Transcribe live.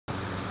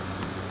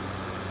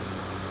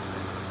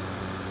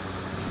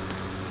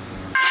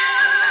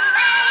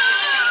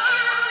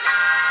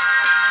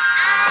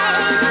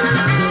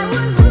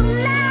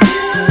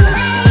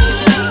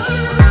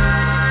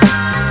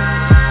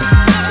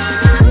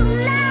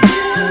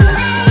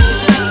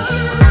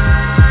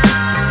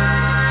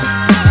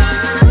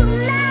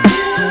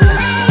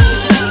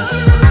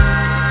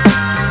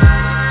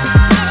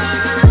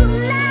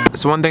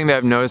So one thing that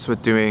I've noticed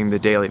with doing the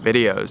daily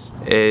videos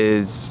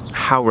is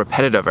how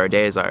repetitive our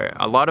days are.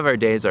 A lot of our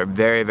days are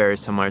very, very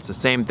similar. It's the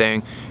same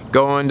thing.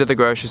 Going to the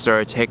grocery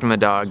store, taking the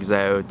dogs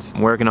out,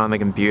 working on the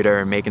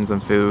computer, making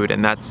some food,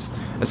 and that's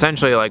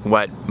essentially like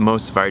what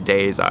most of our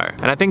days are.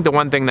 And I think the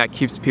one thing that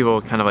keeps people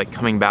kind of like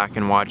coming back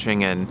and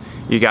watching, and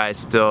you guys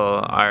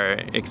still are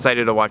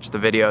excited to watch the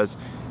videos,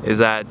 is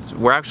that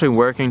we're actually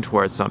working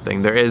towards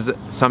something. There is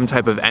some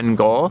type of end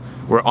goal.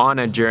 We're on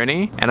a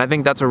journey, and I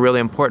think that's a really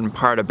important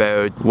part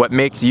about what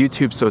makes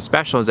YouTube so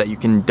special, is that you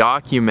can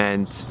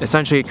document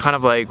essentially kind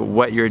of like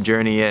what your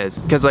journey is.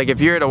 Because like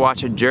if you're to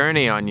watch a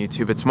journey on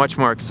YouTube, it's much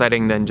more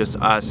exciting than just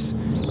us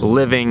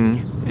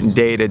living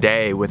day to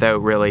day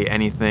without really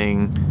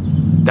anything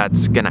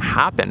that's gonna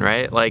happen,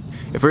 right? Like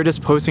if we're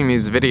just posting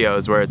these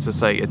videos where it's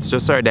just like, it's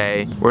just our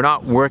day, we're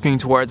not working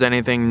towards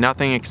anything,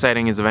 nothing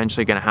exciting is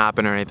eventually gonna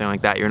happen or anything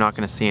like that, you're not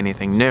gonna see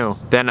anything new,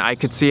 then I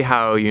could see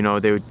how, you know,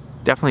 they would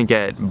definitely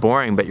get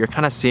boring. But you're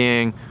kind of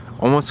seeing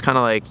almost kind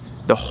of like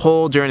the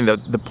whole journey,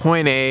 the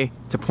point A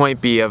to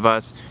point B of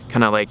us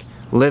kind of like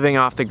living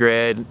off the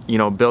grid, you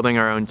know, building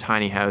our own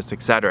tiny house,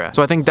 etc.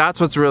 So I think that's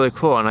what's really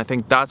cool, and I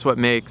think that's what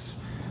makes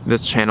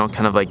this channel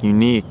kind of like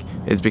unique,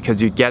 is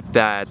because you get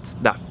that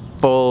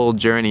full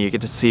journey. You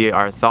get to see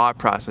our thought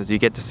process, you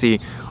get to see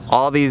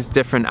all these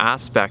different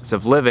aspects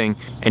of living,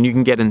 and you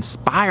can get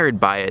inspired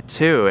by it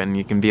too, and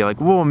you can be like,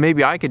 whoa,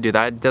 maybe I could do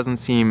that. It doesn't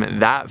seem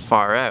that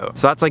far out.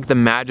 So that's like the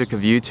magic of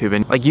YouTube.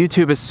 And like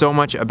YouTube is so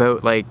much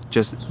about like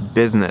just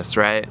business,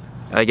 right?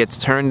 Like it's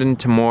turned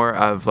into more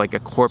of like a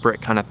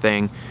corporate kind of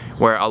thing,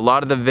 where a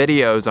lot of the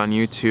videos on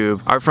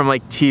YouTube are from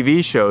like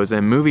TV shows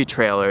and movie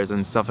trailers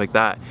and stuff like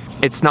that.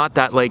 It's not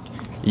that like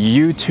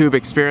YouTube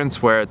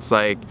experience where it's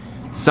like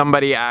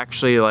somebody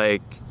actually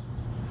like,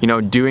 you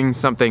know, doing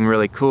something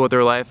really cool with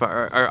their life,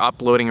 or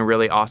uploading a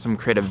really awesome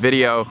creative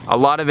video. A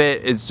lot of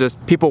it is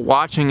just people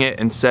watching it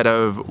instead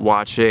of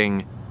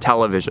watching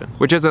television,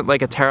 which isn't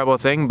like a terrible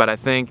thing, but I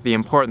think the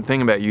important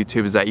thing about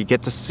YouTube is that you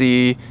get to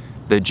see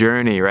the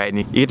journey, right?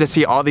 And you get to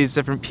see all these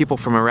different people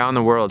from around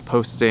the world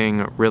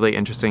posting really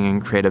interesting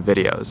and creative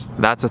videos.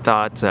 That's a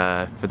thought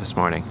for this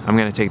morning. I'm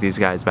gonna take these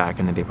guys back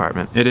into the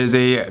apartment. It is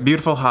a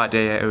beautiful hot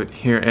day out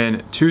here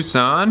in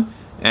Tucson,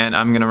 and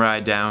I'm gonna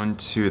ride down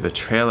to the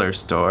trailer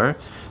store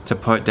to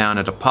put down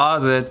a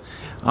deposit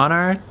on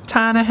our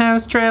tiny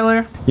house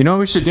trailer. You know what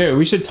we should do?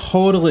 We should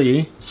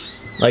totally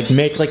like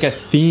make like a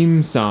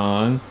theme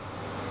song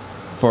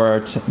for our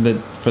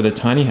the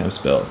tiny house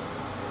build.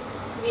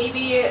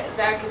 Maybe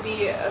that could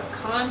be a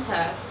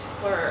contest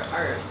for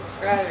our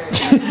subscribers.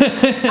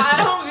 I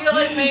don't feel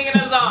like making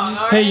a song,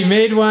 alright? Hey, you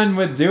made one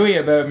with Dewey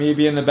about me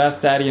being the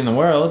best daddy in the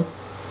world.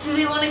 Do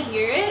they want to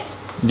hear it?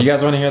 Do you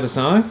guys want to hear the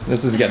song?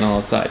 This is getting a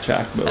little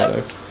sidetracked, but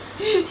whatever.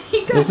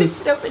 He got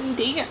it up and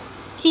dance.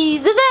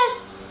 He's the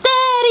best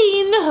daddy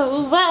in the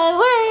whole wide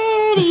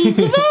world. He's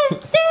the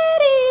best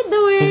daddy in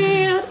the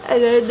world.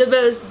 I'm the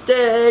best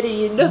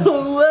daddy in the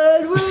whole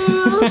wide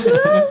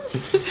world.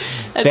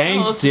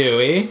 Thanks,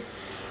 Dewey.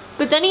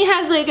 But then he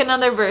has like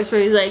another verse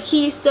where he's like,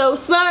 he's so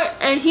smart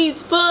and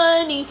he's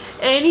funny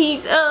and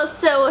he's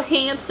also a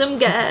handsome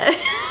guy.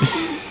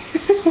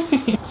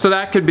 So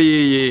that could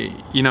be,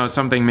 you know,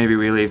 something maybe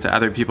we leave to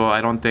other people.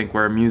 I don't think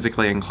we're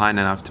musically inclined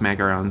enough to make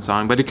our own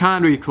song, but it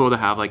kind of be cool to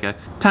have like a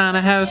tiny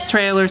house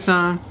trailer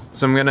song.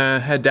 So I'm gonna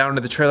head down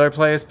to the trailer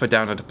place, put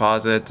down a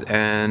deposit,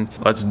 and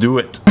let's do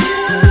it.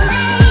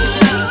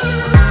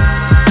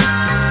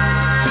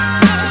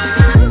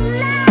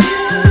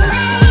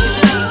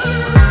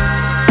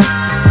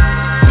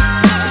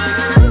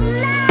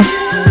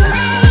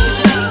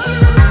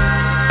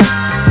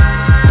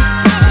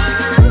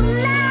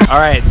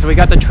 Alright, so we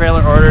got the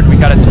trailer ordered. We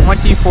got a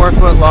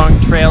 24-foot long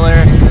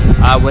trailer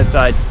with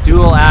a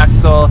dual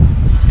axle.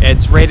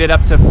 It's rated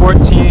up to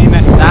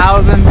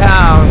 14,000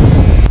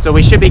 pounds. So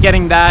we should be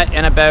getting that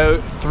in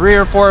about 3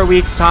 or 4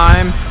 weeks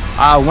time.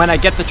 When I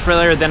get the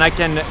trailer, then I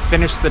can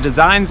finish the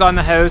designs on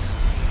the house,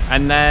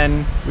 and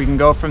then we can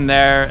go from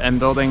there and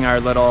building our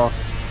little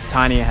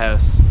tiny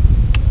house.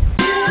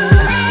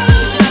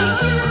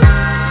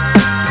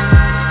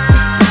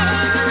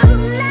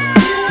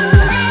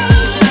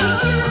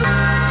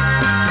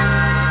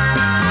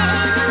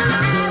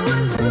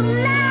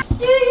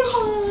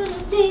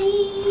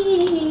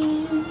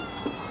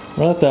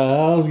 What the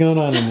hell is going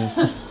on in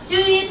there? Do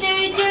you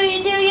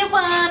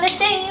wanna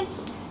dance?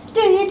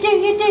 Do you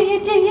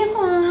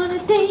wanna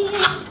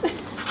dance?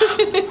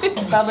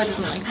 Baba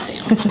doesn't like to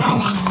dance.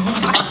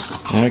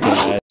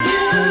 Okay.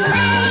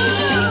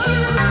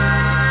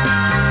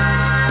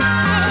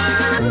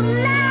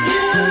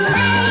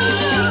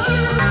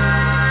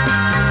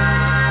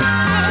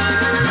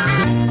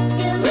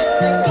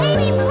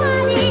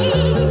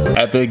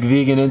 Epic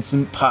vegan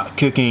instant pot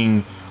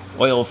cooking,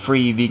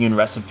 oil-free vegan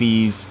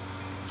recipes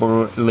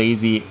for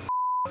lazy.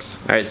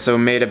 Alright, so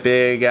made a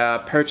big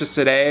purchase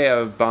today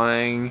of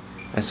buying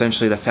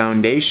essentially the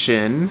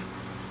foundation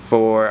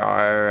for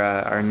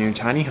our new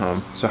tiny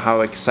home. So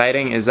how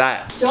exciting is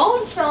that?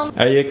 Don't film.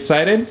 Are you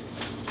excited?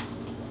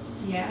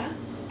 Yeah.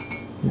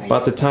 You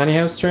bought the tiny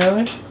house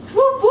trailer?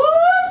 Whoop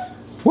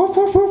whoop! Whoop,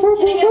 whoop, whoop, whoop,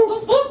 Can I get a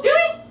whoop. whoop whoop? Do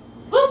it!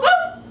 Whoop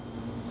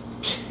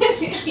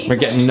whoop! We're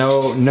getting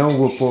no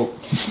whoop whoop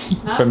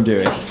from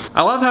doing.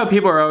 I love how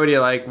people are already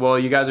like, well,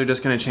 you guys are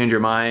just gonna change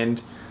your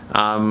mind,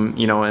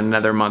 you know, in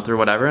another month or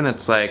whatever, and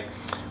it's like,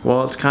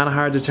 well, it's kind of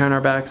hard to turn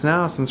our backs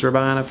now since we're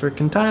buying a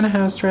freaking tiny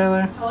house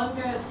trailer. How long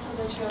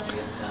until the trailer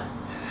gets done?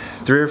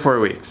 3 or 4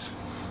 weeks.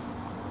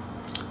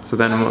 So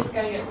then We we'll just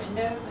gotta get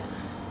windows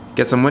and...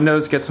 get some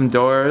windows, get some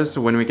doors.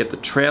 When we get the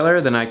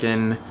trailer, then I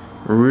can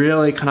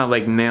really kind of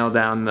like nail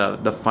down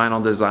the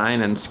final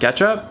design and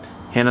SketchUp.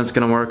 Hannah's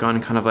gonna work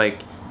on kind of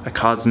like a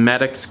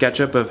cosmetic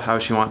SketchUp of how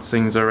she wants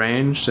things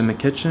arranged in the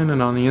kitchen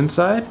and on the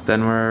inside.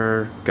 Then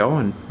we're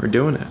going, we're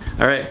doing it.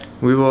 All right,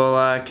 we will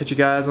catch you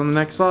guys on the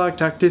next vlog.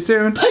 Talk to you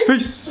soon.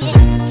 Peace.